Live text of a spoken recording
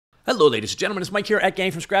Hello ladies and gentlemen, it's Mike here at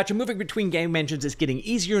Gamefromscratch, and moving between game engines is getting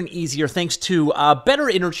easier and easier thanks to better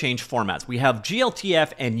interchange formats. We have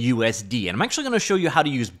gltf and USD, and I'm actually going to show you how to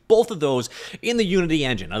use both of those in the Unity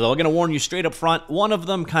engine. Although I'm going to warn you straight up front, one of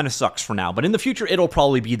them kind of sucks for now, but in the future it'll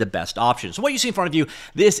probably be the best option. So what you see in front of you,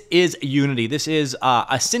 this is Unity. This is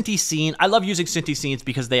a Cinti scene. I love using Cinti scenes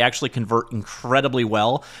because they actually convert incredibly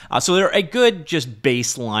well. So they're a good just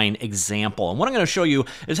baseline example. And what I'm going to show you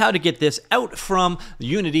is how to get this out from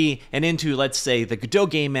Unity and into, let's say, the Godot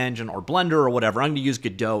game engine or Blender or whatever. I'm going to use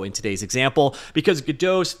Godot in today's example because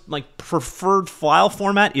Godot's preferred file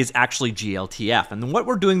format is actually gltf. And what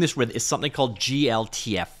we're doing this with is something called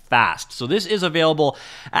gltFast. So this is available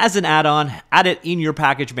as an add-on. Add it in your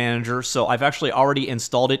package manager. So I've actually already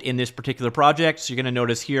installed it in this particular project. So you're going to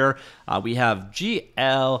notice here we have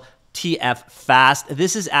gltFast.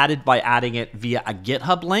 This is added by adding it via a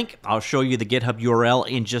GitHub link. I'll show you the GitHub URL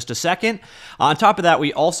in just a second. On top of that,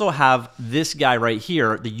 we also have this guy right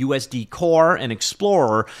here, the USD Core and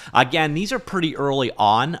Explorer. Again, these are pretty early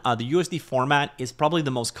on. The USD format is probably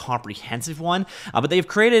the most comprehensive one, but they've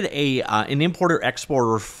created an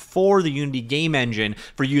importer-exporter for the Unity game engine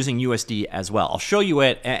for using USD as well. I'll show you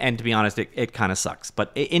it, and to be honest, it kind of sucks.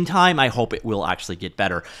 But in time, I hope it will actually get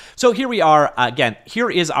better. So here we are. Again, here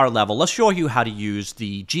is our level. Let's show you how to use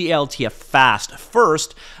the gltFast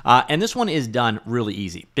first, and this one is done really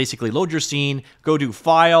easy. Basically, load your scene, go to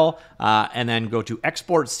File, and then go to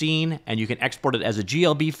Export Scene, and you can export it as a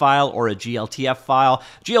GLB file or a gltf file.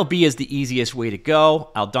 GLB is the easiest way to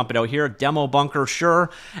go. I'll dump it out here, demo bunker,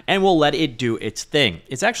 sure, and we'll let it do its thing.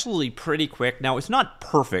 It's actually pretty quick. Now, it's not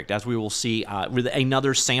perfect, as we will see with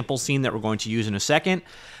another sample scene that we're going to use in a second,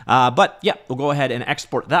 but yeah, we'll go ahead and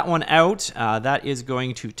export that one out. That is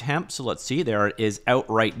going to temp. So let's see, there it is out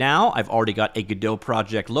right now. I've already got a Godot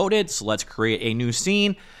project loaded, so let's create a new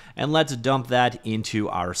scene and let's dump that into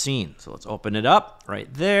our scene. So let's open it up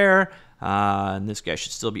right there. And this guy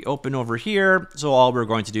should still be open over here. So all we're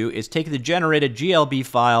going to do is take the generated GLB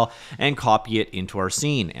file and copy it into our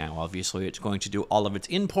scene. Now, obviously, it's going to do all of its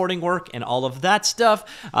importing work and all of that stuff.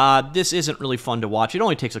 This isn't really fun to watch. It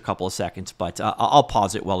only takes a couple of seconds, but I'll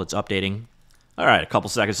pause it while it's updating. All right, a couple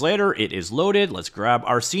seconds later, it is loaded. Let's grab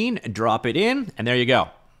our scene and drop it in, and there you go.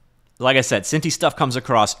 Like I said, Cinti stuff comes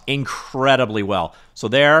across incredibly well. So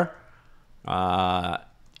there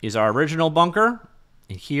is our original bunker,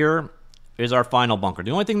 and here is our final bunker.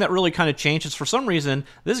 The only thing that really kind of changed is for some reason,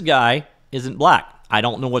 this guy isn't black. I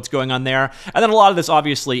don't know what's going on there. And then a lot of this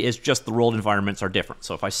obviously is just the world environments are different.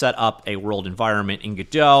 So if I set up a world environment in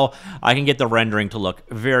Godot, I can get the rendering to look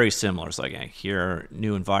very similar. So again, here,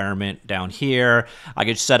 new environment down here. I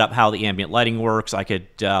could set up how the ambient lighting works. I could,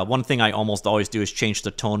 one thing I almost always do is change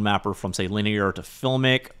the tone mapper from say linear to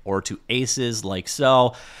filmic or to ACES like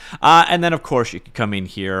so. And then of course you could come in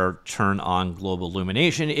here, turn on global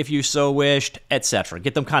illumination if you so wished, etc.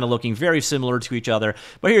 Get them kind of looking very similar to each other.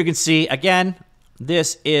 But here you can see, again,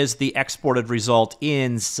 this is the exported result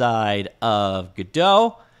inside of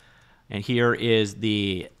Godot. And here is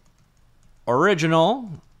the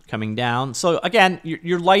original coming down. So again,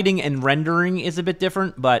 your lighting and rendering is a bit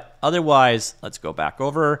different, but otherwise, let's go back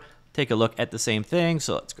over, take a look at the same thing.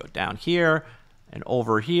 So let's go down here and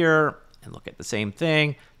over here and look at the same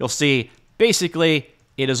thing. You'll see basically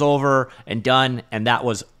it is over and done, and that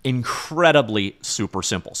was incredibly super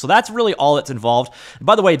simple. So that's really all that's involved.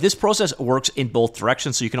 By the way, this process works in both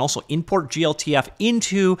directions, so you can also import gltf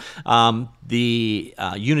into the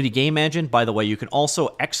Unity game engine. By the way, you can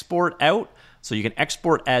also export out. So you can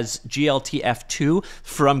export as gltf2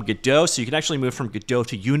 from Godot. So you can actually move from Godot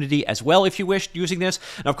to Unity as well if you wish using this.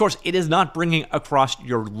 Now, of course, it is not bringing across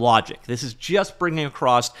your logic. This is just bringing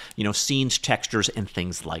across, you know, scenes, textures, and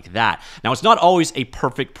things like that. Now, it's not always a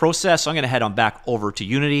perfect process. So I'm going to head on back over to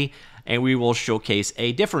Unity, and we will showcase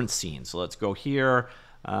a different scene. So let's go here.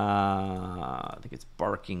 I think it's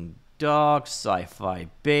Barking Dog, Sci-Fi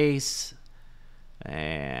Base,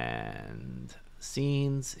 and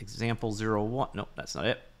scenes, example 01. Nope, that's not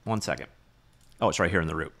it. One second. Oh, it's right here in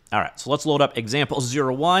the root. All right, so let's load up example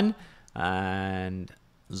 01 and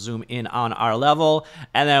zoom in on our level.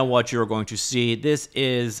 And then what you're going to see, this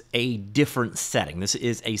is a different setting. This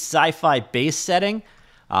is a sci-fi base setting,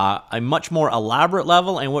 a much more elaborate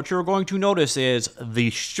level. And what you're going to notice is the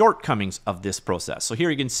shortcomings of this process. So here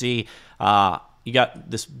you can see you got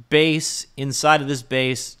this base. Inside of this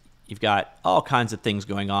base, you've got all kinds of things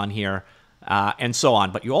going on here. and so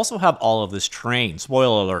on. But you also have all of this train.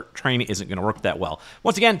 Spoiler alert, train isn't going to work that well.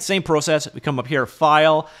 Once again, same process. We come up here,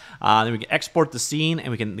 File, then we can export the scene,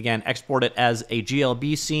 and we can, again, export it as a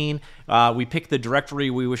GLB scene. We pick the directory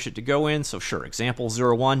we wish it to go in, so sure,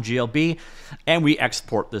 example01 GLB, and we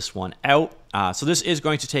export this one out. So this is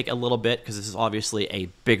going to take a little bit because this is obviously a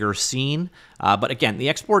bigger scene. But again, the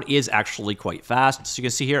export is actually quite fast. So you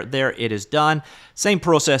can see here, there it is done. Same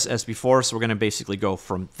process as before, so we're going to basically go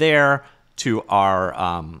from there to our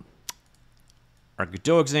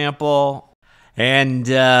Godot example. And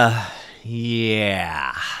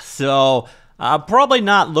yeah, so probably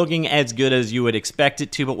not looking as good as you would expect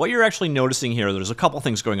it to, but what you're actually noticing here, there's a couple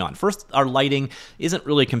things going on. First, our lighting isn't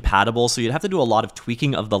really compatible, so you'd have to do a lot of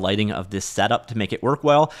tweaking of the lighting of this setup to make it work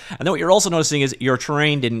well. And then what you're also noticing is your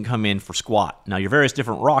terrain didn't come in for squat. Now, your various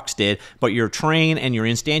different rocks did, but your terrain and your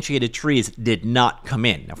instantiated trees did not come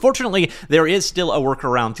in. Now, fortunately, there is still a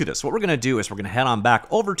workaround to this. So what we're going to do is we're going to head on back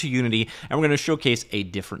over to Unity, and we're going to showcase a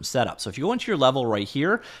different setup. So if you go into your level right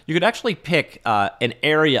here, you could actually pick an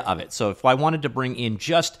area of it. So if I wanted to bring in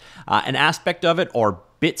just an aspect of it or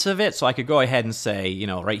bits of it, so I could go ahead and say, you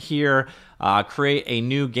know, right here, create a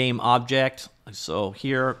new game object. So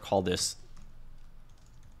here, call this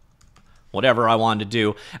whatever I wanted to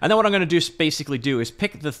do. And then what I'm going to do basically do is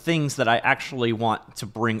pick the things that I actually want to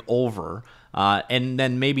bring over. And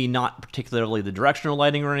then maybe not particularly the directional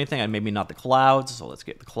lighting or anything, and maybe not the clouds, so let's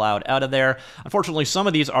get the cloud out of there. Unfortunately, some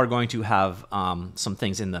of these are going to have some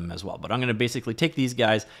things in them as well, but I'm going to basically take these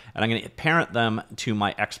guys, and I'm going to parent them to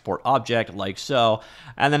my export object, like so.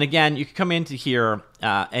 And then again, you can come into here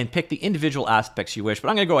and pick the individual aspects you wish, but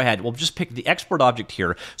I'm going to go ahead, we'll just pick the export object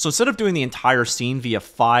here. So instead of doing the entire scene via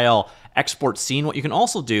File, Export Scene, what you can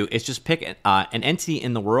also do is just pick an entity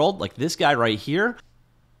in the world, like this guy right here,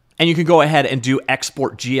 and you can go ahead and do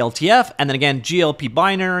export gltf, and then again, GLP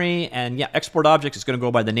binary, and yeah, export object is going to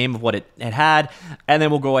go by the name of what it had, and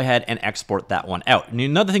then we'll go ahead and export that one out. And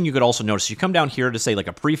another thing you could also notice, you come down here to say like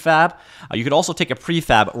a prefab, you could also take a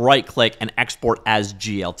prefab, right-click, and export as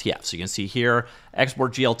gltf. So you can see here,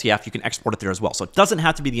 export gltf, you can export it there as well. So it doesn't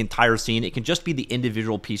have to be the entire scene, it can just be the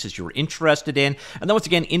individual pieces you're interested in, and then once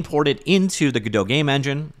again, import it into the Godot game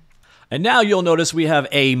engine. And now you'll notice we have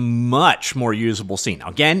a much more usable scene. Now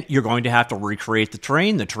again, you're going to have to recreate the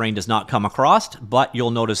terrain. The terrain does not come across, but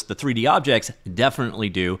you'll notice the 3D objects definitely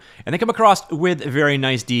do. And they come across with very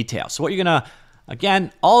nice detail. So what you're gonna,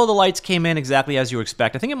 again, all of the lights came in exactly as you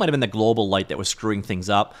expect. I think it might have been the global light that was screwing things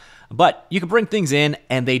up. But you can bring things in,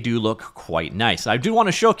 and they do look quite nice. I do want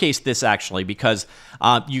to showcase this actually because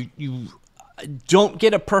you don't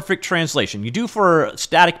get a perfect translation. You do for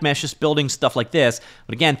static meshes, building stuff like this,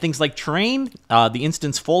 but again, things like terrain, the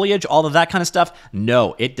instance foliage, all of that kind of stuff,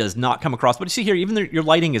 no, it does not come across. But you see here, even your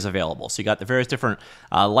lighting is available. So you got the various different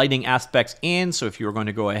lighting aspects in, so if you were going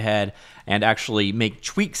to go ahead and actually make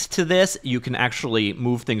tweaks to this, you can actually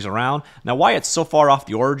move things around. Now, why it's so far off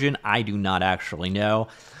the origin, I do not actually know,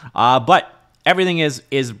 but everything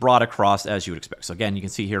is brought across as you would expect. So again, you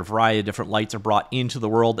can see here a variety of different lights are brought into the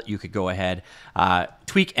world that you could go ahead,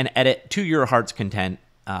 tweak and edit to your heart's content.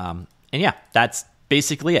 And yeah, that's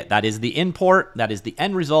basically it. That is the import. That is the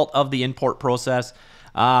end result of the import process.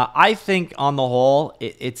 I think on the whole,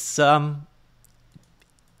 it's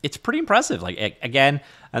pretty impressive. Like again,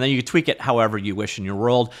 and then you can tweak it however you wish in your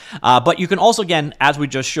world. But you can also, again, as we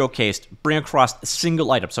just showcased, bring across a single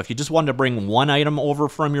item. So if you just wanted to bring one item over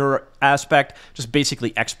from your aspect, just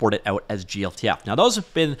basically export it out as gltf. Now, those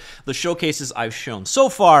have been the showcases I've shown so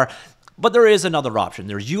far. But there is another option.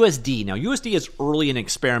 There's USD. Now, USD is early and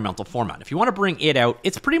experimental format. If you want to bring it out,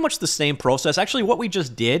 it's pretty much the same process. Actually, what we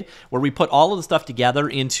just did, where we put all of the stuff together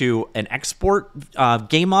into an export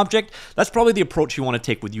game object, that's probably the approach you want to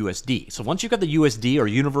take with USD. So once you've got the USD, or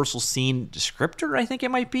Universal Scene Descriptor, I think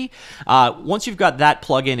it might be, once you've got that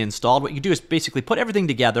plugin installed, what you do is basically put everything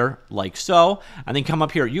together like so, and then come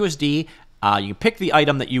up here, USD, you pick the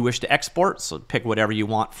item that you wish to export, so pick whatever you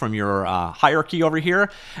want from your hierarchy over here,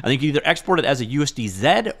 and you can either export it as a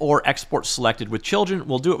USDZ or export selected with children.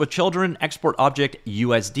 We'll do it with children, export object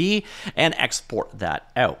USD, and export that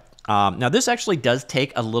out. Now, this actually does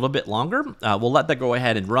take a little bit longer. We'll let that go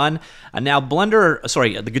ahead and run. Now,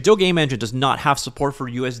 the Godot game engine does not have support for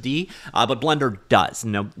USD, but Blender does.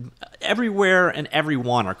 Now, everywhere and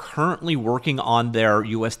everyone are currently working on their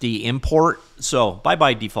USD import. So,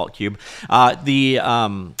 bye-bye default cube.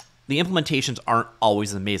 The implementations aren't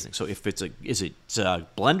always amazing. So if is it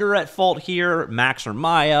Blender at fault here, Max or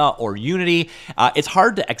Maya or Unity? It's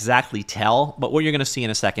hard to exactly tell, but what you're going to see in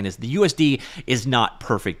a second is the USD is not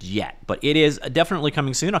perfect yet, but it is definitely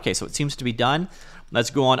coming soon. Okay, so it seems to be done. Let's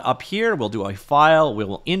go on up here. We'll do a file. We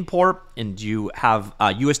will import, and you have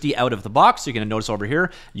USD out of the box. So you're going to notice over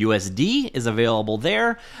here, USD is available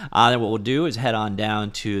there. Then what we'll do is head on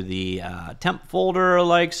down to the temp folder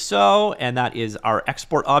like so, and that is our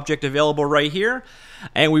export object available right here.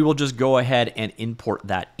 And we will just go ahead and import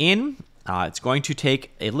that in. It's going to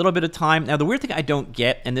take a little bit of time. Now, the weird thing I don't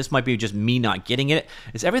get, and this might be just me not getting it,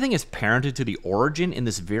 is everything is parented to the origin in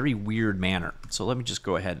this very weird manner. So let me just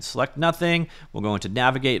go ahead and select nothing. We'll go into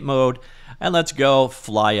navigate mode, and let's go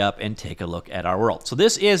fly up and take a look at our world. So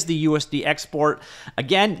this is the USD export.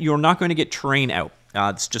 Again, you're not going to get terrain out.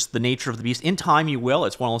 It's just the nature of the beast. In time, you will.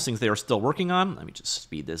 It's one of those things they are still working on. Let me just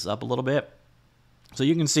speed this up a little bit. So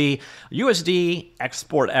you can see USD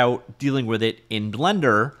export out, dealing with it in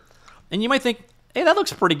Blender. And you might think, hey, that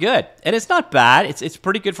looks pretty good. And it's not bad. It's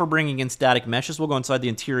pretty good for bringing in static meshes. We'll go inside the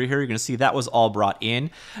interior here. You're going to see that was all brought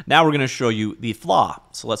in. Now we're going to show you the flaw.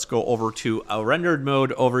 So let's go over to a rendered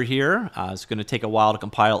mode over here. It's going to take a while to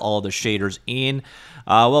compile all of the shaders in.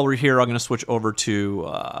 While we're here, I'm going to switch over to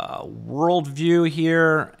world view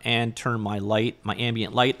here and turn my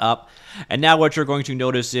ambient light up. And now what you're going to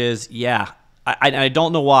notice is, yeah, I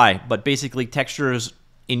don't know why, but basically textures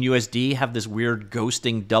in USD have this weird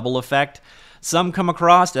ghosting double effect. Some come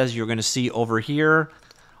across, as you're going to see over here.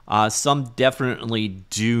 Some definitely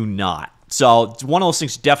do not. So it's one of those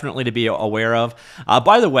things definitely to be aware of.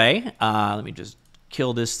 By the way, let me just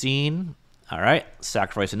kill this scene. All right,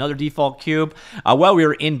 sacrifice another default cube. While we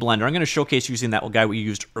were in Blender, I'm going to showcase using that guy we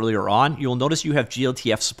used earlier on. You'll notice you have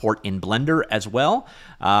gltF support in Blender as well.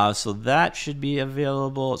 So that should be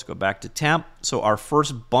available. Let's go back to temp. So our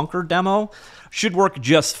first bunker demo should work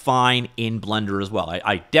just fine in Blender as well.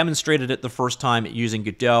 I demonstrated it the first time using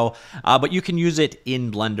Godot, but you can use it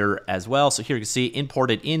in Blender as well. So here you can see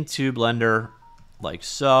imported into Blender like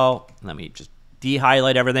so. Let me just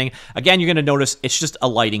de-highlight everything. Again, you're going to notice it's just a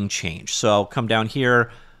lighting change. So come down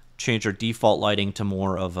here, change our default lighting to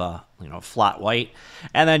more of a flat white,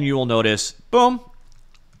 and then you will notice, boom,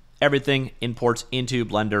 everything imports into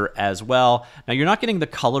Blender as well. Now you're not getting the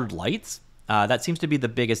colored lights. That seems to be the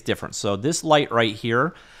biggest difference. So this light right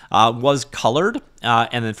here was colored,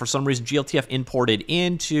 and then for some reason gltF imported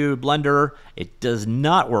into Blender. It does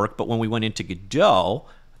not work, but when we went into Godot,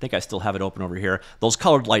 I think I still have it open over here, those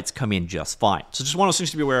colored lights come in just fine. So just one of those things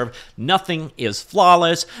to be aware of. Nothing is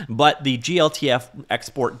flawless, but the gltF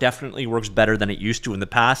export definitely works better than it used to in the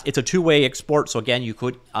past. It's a two-way export, so again, you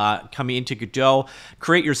could come into Godot,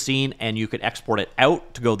 create your scene, and you could export it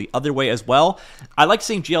out to go the other way as well. I like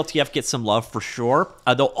seeing gltF get some love for sure,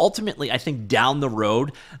 though ultimately, I think down the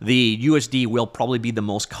road, the USD will probably be the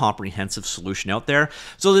most comprehensive solution out there.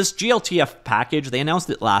 So this gltF package, they announced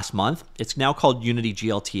it last month. It's now called Unity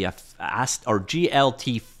gltF Fast or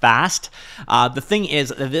gltFast. The thing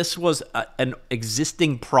is, this was an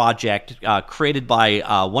existing project created by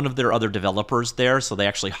one of their other developers there. So they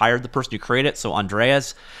actually hired the person who created it. So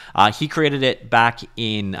Andreas, he created it back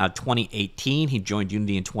in 2018. He joined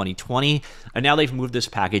Unity in 2020, and now they've moved this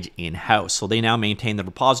package in-house. So they now maintain the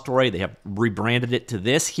repository. They have rebranded it to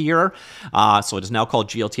this here. So it is now called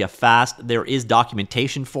gltFast. There is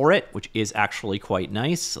documentation for it, which is actually quite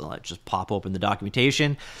nice. So let's just pop open the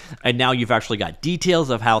documentation. And now you've actually got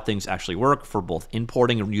details of how things actually work for both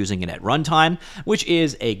importing and using it at runtime, which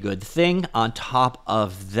is a good thing. On top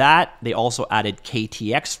of that, they also added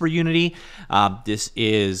KTX for Unity. This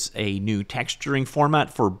is a new texturing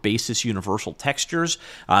format for basis universal textures.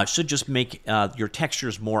 Should just make your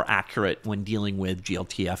textures more accurate when dealing with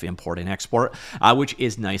gltF import and export, which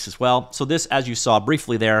is nice as well. So this, as you saw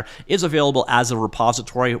briefly there, is available as a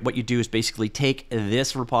repository. What you do is basically take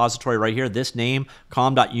this repository right here, this name,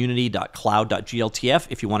 com.unity.cloud.gltf,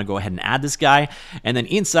 if you want to go ahead and add this guy. And then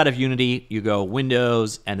inside of Unity, you go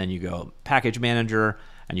Windows, and then you go Package Manager,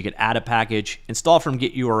 and you can add a package, install from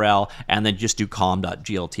git URL, and then just do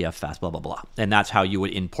com.gltfast, blah, blah, blah. And that's how you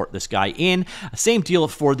would import this guy in. Same deal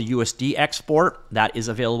for the USD export. That is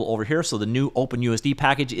available over here. So the new OpenUSD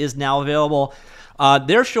package is now available.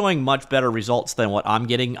 They're showing much better results than what I'm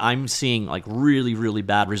getting. I'm seeing like really, really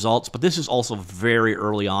bad results, but this is also very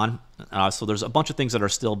early on. So there's a bunch of things that are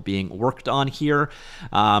still being worked on here.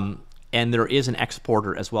 And there is an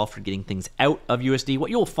exporter as well for getting things out of USD.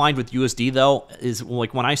 What you'll find with USD, though, is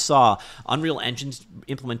like when I saw Unreal Engine's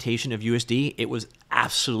implementation of USD, it was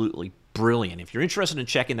absolutely brilliant. If you're interested in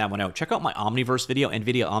checking that one out, check out my Omniverse video,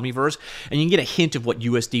 NVIDIA Omniverse, and you can get a hint of what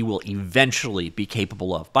USD will eventually be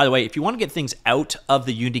capable of. By the way, if you want to get things out of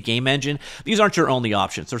the Unity game engine, these aren't your only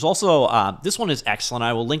options. There's also, this one is excellent.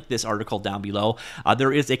 I will link this article down below.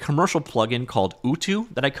 There is a commercial plugin called Utu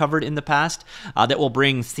that I covered in the past that will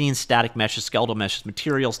bring scene static meshes, skeletal meshes,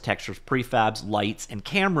 materials, textures, prefabs, lights, and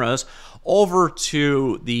cameras over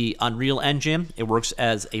to the Unreal Engine. It works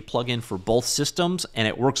as a plugin for both systems, and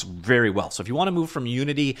it works very well. So if you want to move from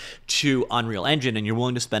Unity to Unreal Engine and you're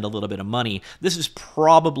willing to spend a little bit of money, this is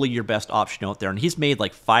probably your best option out there. And he's made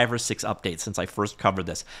like 5 or 6 updates since I first covered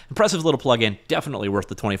this. Impressive little plugin, definitely worth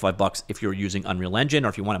the 25 bucks if you're using Unreal Engine or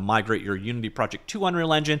if you want to migrate your Unity project to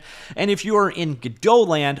Unreal Engine. And if you are in Godot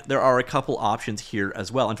land, there are a couple options here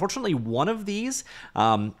as well. Unfortunately, one of these,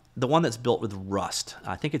 the one that's built with Rust,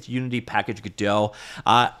 I think it's Unity Package Godot,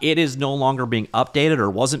 it is no longer being updated or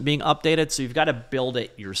wasn't being updated, so you've got to build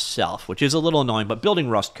it yourself, which is a little annoying, but building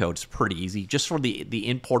Rust code is pretty easy, just for the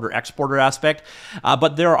importer-exporter aspect.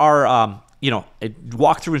 But there are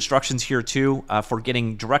walkthrough instructions here too for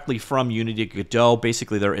getting directly from Unity to Godot.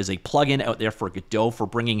 Basically, there is a plugin out there for Godot for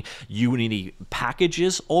bringing Unity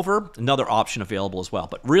packages over. Another option available as well.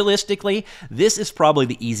 But realistically, this is probably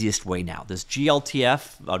the easiest way now. This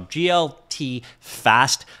gltFast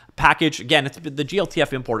package. Again, the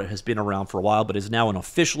gltf importer has been around for a while, but is now an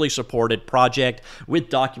officially supported project with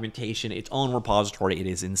documentation, its own repository. It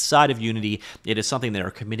is inside of Unity. It is something they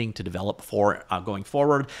are committing to develop for going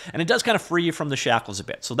forward, and it does kind of free you from the shackles a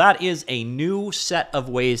bit. So that is a new set of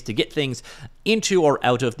ways to get things into or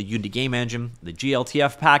out of the Unity game engine, the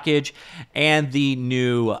gltf package, and the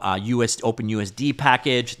new OpenUSD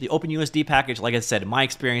package. The OpenUSD package, like I said, in my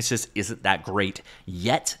experiences, isn't that great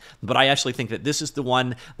yet, but I actually think that this is the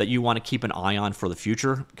one that you want to keep an eye on for the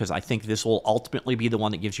future, because I think this will ultimately be the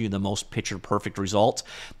one that gives you the most picture-perfect results,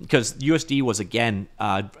 because USD was, again,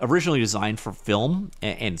 originally designed for film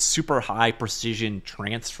and super high precision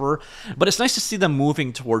transfer, but it's nice to see them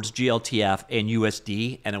moving towards gltf and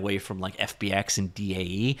USD and away from like FBX and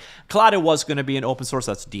DAE. Collada was going to be an open source,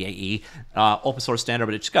 that's DAE, open source standard,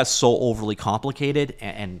 but it just got so overly complicated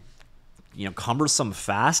and cumbersome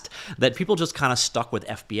fast that people just kind of stuck with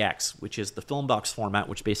FBX, which is the film box format,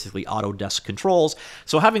 which basically Autodesk controls.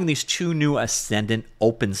 So having these two new Ascendant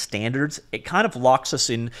open standards, it kind of locks us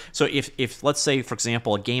in. So if let's say, for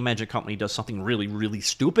example, a game engine company does something really, really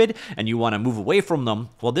stupid and you want to move away from them,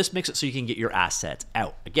 well, this makes it so you can get your assets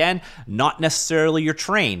out. Again, not necessarily your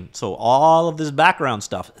train. So all of this background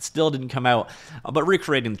stuff still didn't come out, but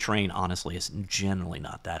recreating the train, honestly, is generally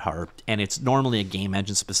not that hard. And it's normally a game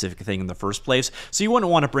engine specific thing in the first place. So you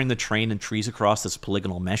wouldn't want to bring the train and trees across this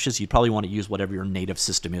polygonal meshes. You'd probably want to use whatever your native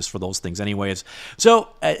system is for those things anyways. So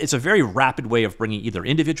it's a very rapid way of bringing either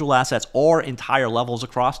individual assets or entire levels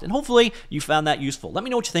across. And hopefully you found that useful. Let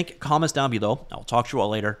me know what you think. Comments down below. I'll talk to you all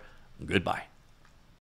later. Goodbye.